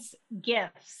God's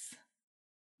gifts.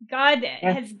 God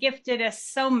has gifted us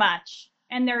so much,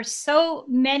 and there's so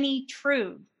many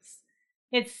truths.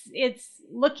 It's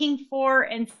looking for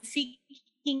and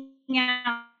seeking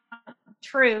out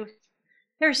truth.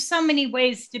 There's so many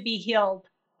ways to be healed.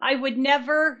 I would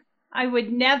never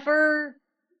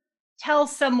tell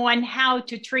someone how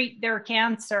to treat their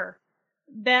cancer.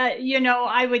 That,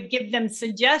 I would give them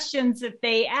suggestions if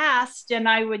they asked, and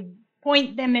I would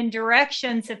point them in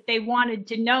directions if they wanted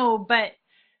to know. But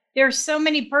there's so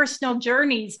many personal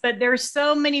journeys, but there's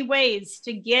so many ways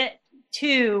to get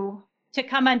to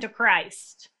come unto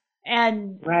Christ.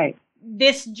 And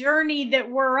this journey that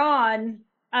we're on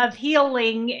of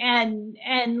healing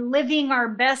and living our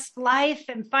best life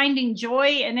and finding joy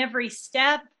in every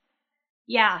step.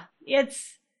 Yeah,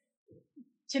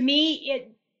 to me,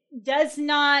 it does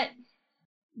not,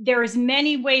 there's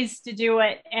many ways to do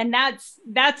it. And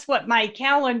that's what my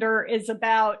calendar is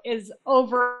about, is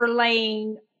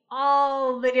overlaying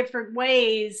all the different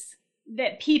ways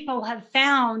that people have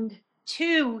found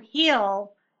to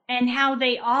heal, and how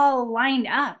they all line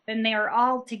up, and they're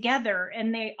all together,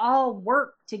 and they all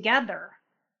work together.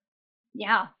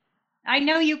 Yeah. I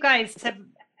know you guys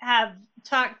have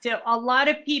talked to a lot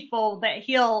of people that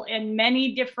heal in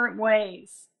many different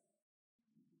ways.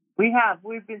 We have.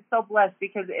 We've been so blessed,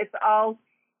 because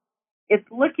it's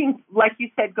looking, like you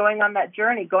said, going on that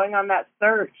journey, going on that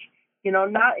search.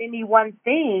 Not any one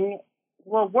thing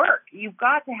will work. You've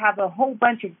got to have a whole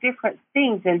bunch of different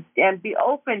things and be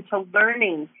open to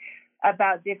learning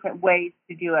about different ways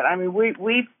to do it. I mean,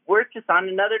 we're just on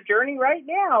another journey right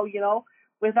now,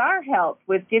 with our health,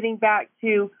 with getting back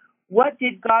to what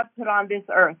did God put on this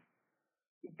earth.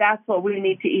 That's what we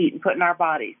need to eat and put in our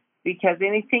bodies, because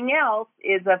anything else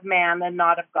is of man and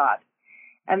not of God.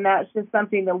 And that's just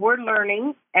something that we're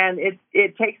learning, and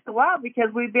it takes a while,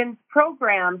 because we've been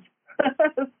programmed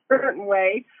a certain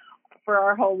way for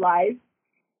our whole lives.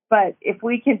 But if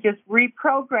we can just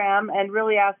reprogram and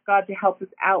really ask God to help us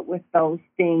out with those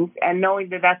things, and knowing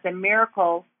that that's a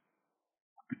miracle,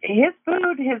 His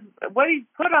food, what He's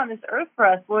put on this earth for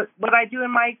us, what I do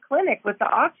in my clinic with the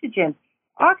oxygen,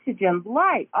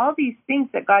 light, all these things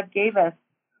that God gave us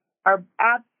are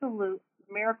absolute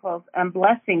miracles and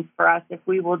blessings for us if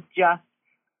we will just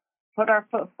put our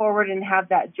foot forward and have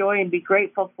that joy and be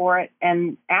grateful for it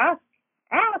and ask.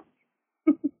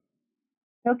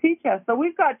 He'll teach us. So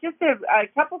we've got just a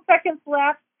couple seconds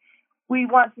left. We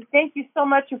want to thank you so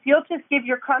much. If you'll just give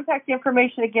your contact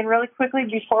information again really quickly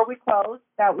before we close,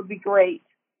 that would be great.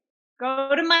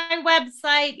 Go to my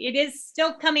website. It is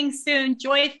still coming soon,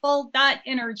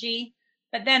 joyful.energy.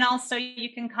 But then also you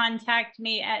can contact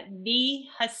me at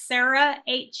thehasara,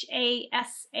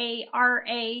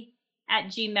 HASARA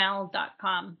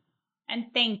 @gmail.com. And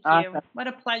thank you. Awesome. What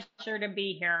a pleasure to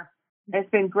be here. It's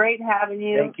been great having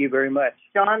you. Thank you very much.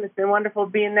 John, it's been wonderful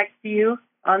being next to you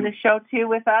on the show too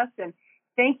with us. And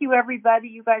thank you, everybody.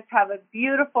 You guys have a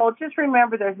beautiful, just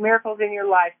remember there's miracles in your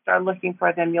life. Start looking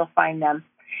for them. You'll find them.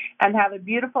 And have a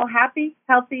beautiful, happy,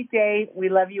 healthy day. We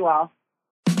love you all.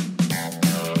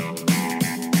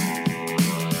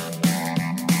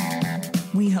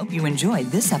 We hope you enjoyed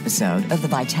this episode of the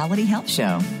Vitality Health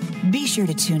Show. Be sure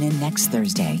to tune in next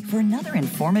Thursday for another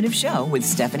informative show with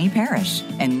Stephanie Parrish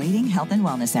and leading health and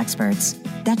wellness experts.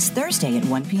 That's Thursday at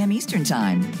 1 p.m. Eastern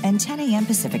Time and 10 a.m.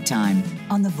 Pacific Time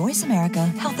on the Voice America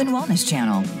Health and Wellness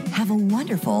Channel. Have a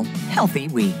wonderful, healthy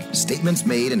week. Statements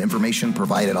made and information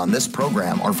provided on this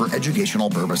program are for educational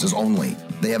purposes only.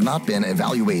 They have not been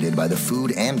evaluated by the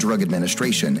Food and Drug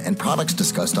Administration, and products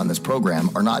discussed on this program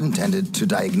are not intended to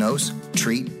diagnose,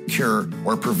 treat, cure,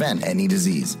 or prevent any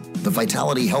disease. The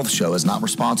Vitality Health Show is not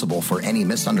responsible for any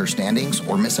misunderstandings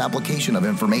or misapplication of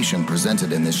information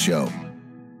presented in this show.